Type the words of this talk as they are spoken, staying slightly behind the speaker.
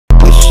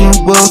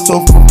will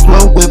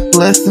overflow with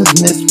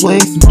blessings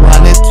misplaced,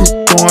 blinded to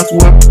thorns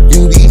where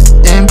beauty's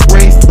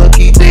embrace.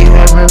 Lucky they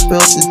haven't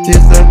felt the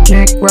tears I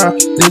can't cry.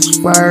 This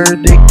fire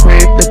they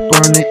crave, the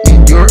burning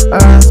in your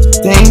eyes.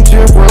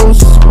 Danger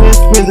roses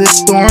whisper, the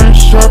thorns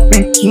sharp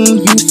and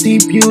keen. You see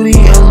beauty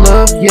and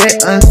love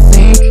yet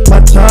unseen. My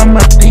time,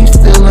 my thief,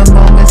 still in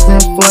moments in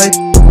flight.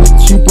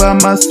 With you by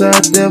my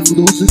side, death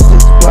loses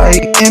its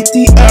bite.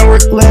 Empty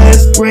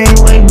hourglass, brain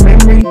like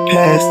memory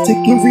past.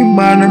 Ticking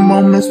reminder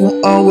moments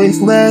won't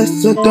always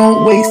last. So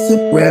don't waste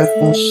a breath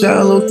on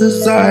shallow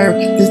desire.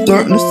 This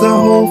darkness I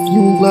hold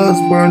few loves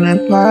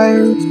burning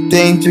pyres.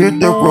 Danger,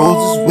 the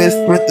roses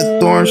whisper, the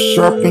thorns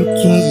sharp and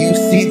keen. You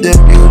see the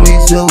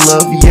beauties of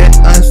love yet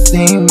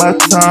unseen. My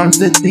time's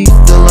the thief,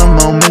 still in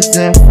moments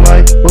in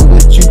flight. But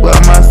with you by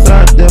my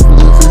side, death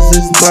loses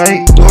its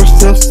bite.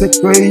 Doorsteps the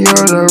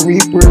graveyard, a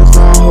reaper's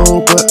on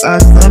hold, but I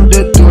slam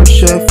the door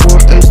shut for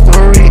a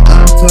story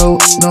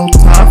untold. No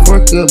time for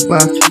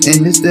goodbye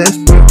in this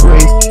desperate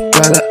race.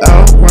 Gotta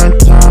outrun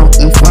time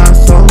and find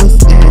solace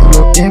in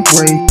your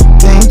embrace.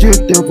 Danger,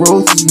 the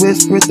roses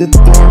whisper, the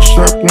thorns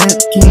sharp and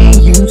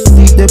keen. You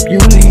see the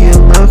beauty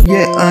of love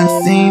yet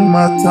unseen.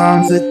 My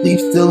time's a thief,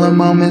 still in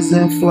moments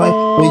in flight.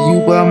 But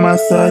you by my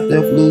side,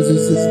 death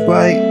loses its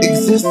bite.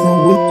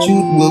 Existing with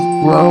you will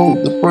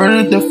grow. The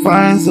burning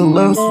defiance of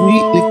love's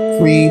sweet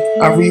decree.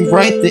 I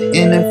rewrite the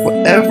ending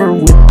forever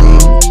with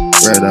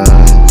thee. Red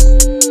eyes.